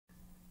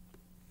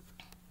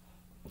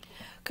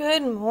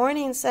Good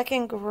morning,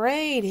 second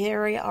grade.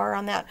 Here we are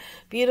on that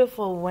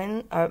beautiful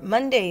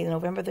Monday,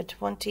 November the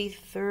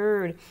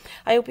 23rd.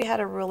 I hope you had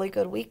a really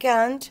good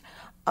weekend.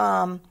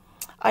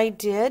 I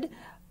did.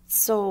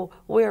 So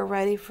we're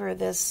ready for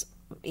this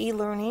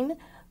e-learning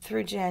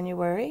through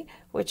January,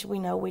 which we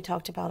know we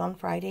talked about on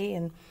Friday,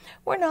 and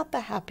we're not the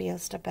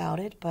happiest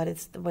about it, but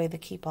it's the way to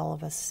keep all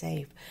of us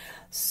safe.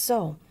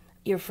 So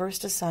your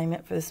first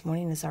assignment for this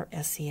morning is our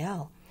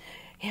SEL.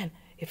 And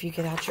if you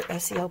get out your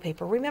SEL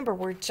paper, remember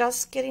we're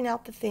just getting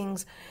out the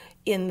things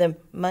in the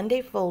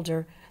Monday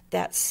folder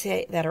that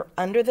are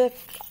under the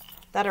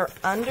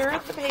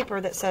paper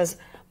that says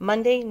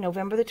Monday,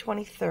 November the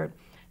 23rd.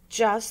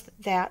 Just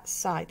that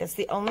side. That's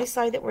the only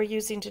side that we're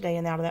using today,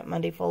 and out of that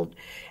Monday folder,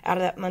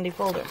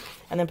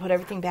 and then put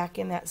everything back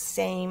in that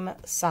same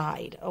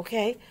side.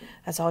 Okay,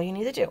 that's all you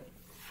need to do.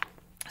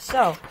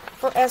 So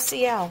for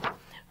SEL,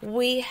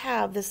 we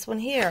have this one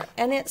here,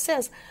 and it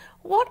says,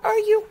 "What are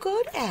you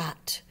good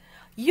at?"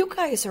 You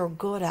guys are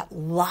good at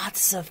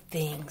lots of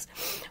things.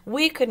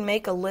 We could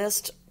make a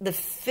list to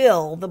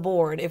fill the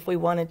board if we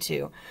wanted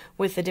to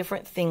with the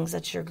different things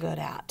that you're good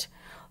at.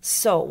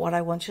 So what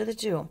I want you to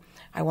do,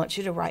 I want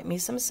you to write me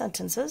some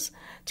sentences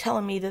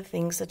telling me the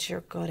things that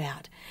you're good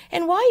at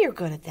and why you're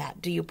good at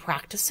that. Do you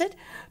practice it?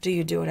 Do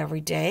you do it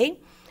every day?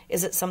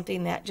 Is it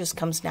something that just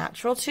comes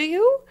natural to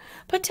you?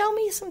 But tell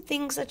me some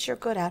things that you're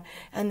good at,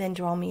 and then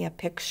draw me a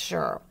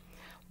picture.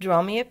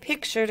 Draw me a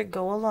picture to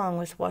go along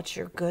with what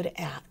you're good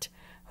at.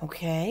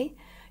 Okay?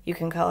 You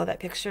can color that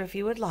picture if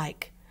you would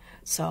like.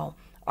 So,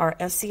 our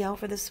SEL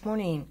for this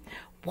morning.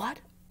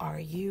 What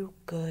are you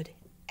good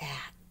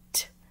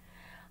at?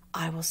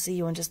 I will see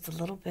you in just a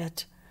little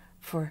bit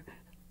for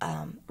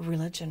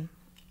religion.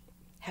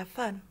 Have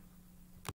fun.